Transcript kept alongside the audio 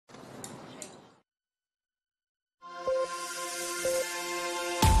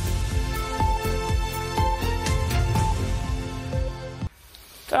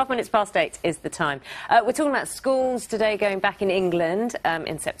12 minutes past 8 is the time. We're talking about schools today going back in England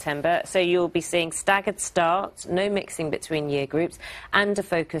in September, so you'll be seeing staggered starts, no mixing between year groups and a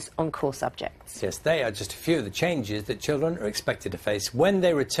focus on core subjects. Yes, they are just a few of the changes that children are expected to face when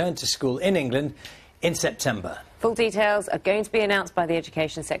they return to school in England in September. Full details are going to be announced by the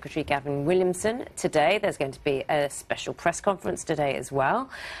Education Secretary Gavin Williamson today. There's going to be a special press conference today as well.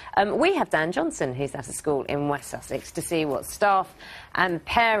 We have Dan Johnson, who's at a school in West Sussex, to see what staff and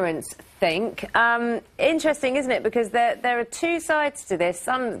parents think. Interesting, isn't it? Because there are two sides to this.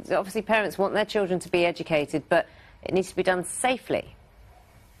 Some, obviously, parents want their children to be educated, but it needs to be done safely.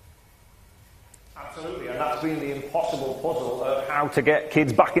 Absolutely, and that's been the impossible puzzle of how to get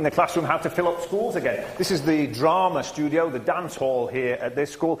kids back in the classroom, how to fill up schools again. This is the drama studio, the dance hall here at this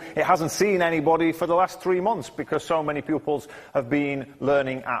school. It hasn't seen anybody for the last 3 months because so many pupils have been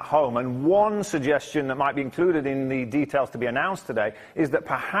learning at home. And one suggestion that might be included in the details to be announced today is that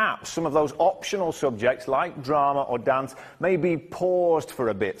perhaps some of those optional subjects like drama or dance may be paused for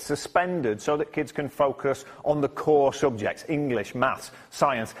a bit, suspended, so that kids can focus on the core subjects, English, maths,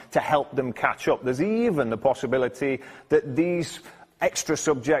 science, to help them catch up. There's even the possibility that these extra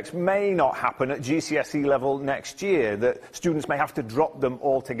subjects may not happen at GCSE level next year, that students may have to drop them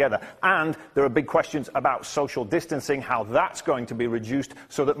altogether. And there are big questions about social distancing, how that's going to be reduced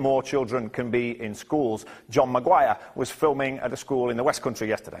so that more children can be in schools. John Mcguire was filming at a school in the West Country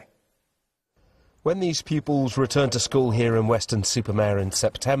yesterday. When these pupils return to school here in Weston-super-Mare in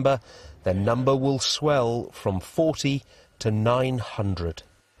September, their number will swell from 40 to 900.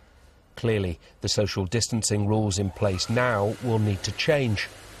 Clearly, the social distancing rules in place now will need to change.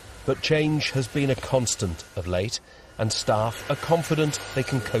 But change has been a constant of late, and staff are confident they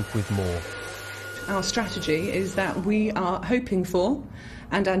can cope with more. Our strategy is that we are hoping for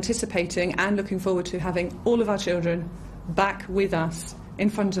and anticipating and looking forward to having all of our children back with us, in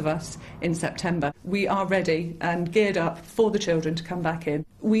front of us, in September. We are ready and geared up for the children to come back in.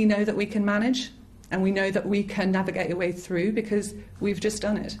 We know that we can manage, and we know that we can navigate a way through because we've just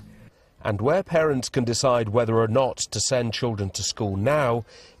done it. And where parents can decide whether or not to send children to school now,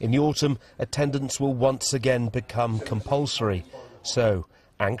 in the autumn, attendance will once again become compulsory. So,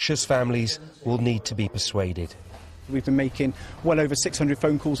 anxious families will need to be persuaded. We've been making well over 600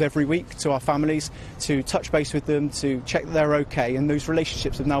 phone calls every week to our families to touch base with them, to check that they're OK, and those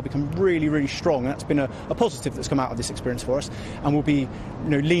relationships have now become really, really strong. And that's been a positive that's come out of this experience for us, and we'll be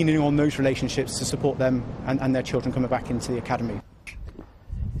leaning on those relationships to support them and their children coming back into the academy.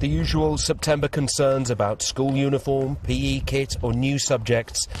 The usual September concerns about school uniform, PE kit or new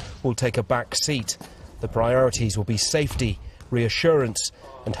subjects will take a back seat. The priorities will be safety, reassurance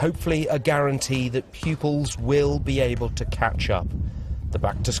and hopefully a guarantee that pupils will be able to catch up. The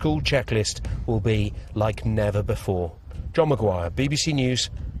back-to-school checklist will be like never before. John Mcguire, BBC News,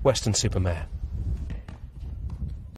 Weston-super-Mare.